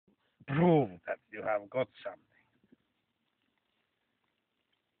prove that you have got something.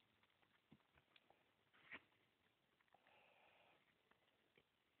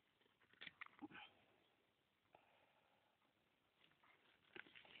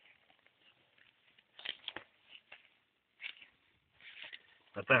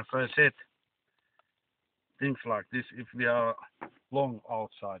 But as I said, things like this, if we are long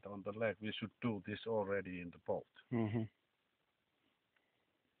outside on the lake, we should do this already in the boat. Mm-hmm.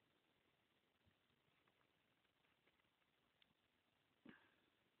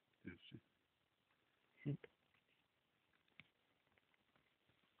 You see.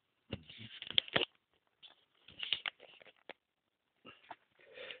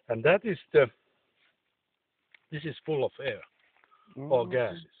 And this is full of air or Okay.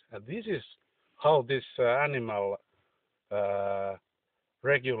 gases. And this is how this animal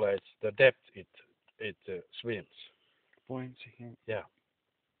regulates the depth it swims. Points again. Yeah.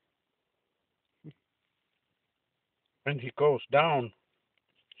 When he goes down,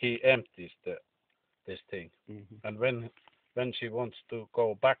 he empties this thing. Mm-hmm. And when she wants to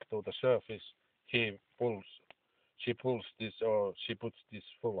go back to the surface, he pulls. She pulls this, or she puts this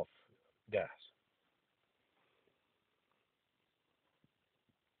full of gas.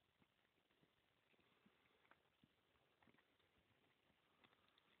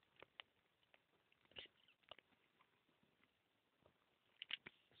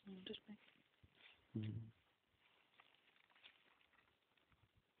 Mm-hmm.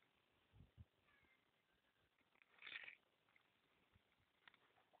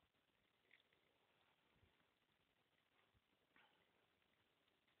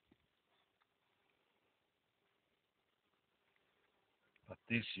 But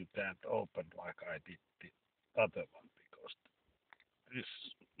this you can't open like I did the other one because this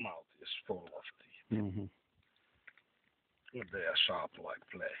mouth is full of Mm-hmm. they are sharp like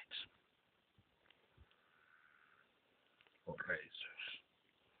blades or razors.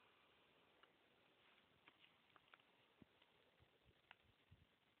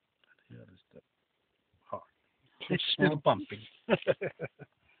 Here is the heart. It's still pumping.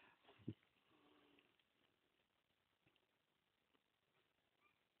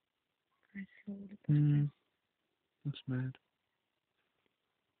 Mm. That's mad.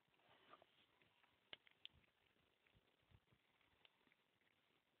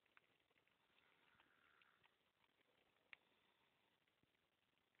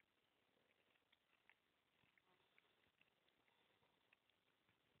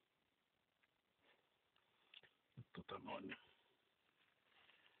 Noin.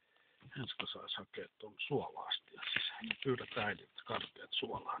 Ensikö sais hakea tuon suola-astian sisään? Pyydät äidiltä karkeat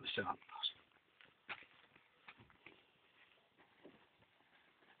suolaa, niin se antaa.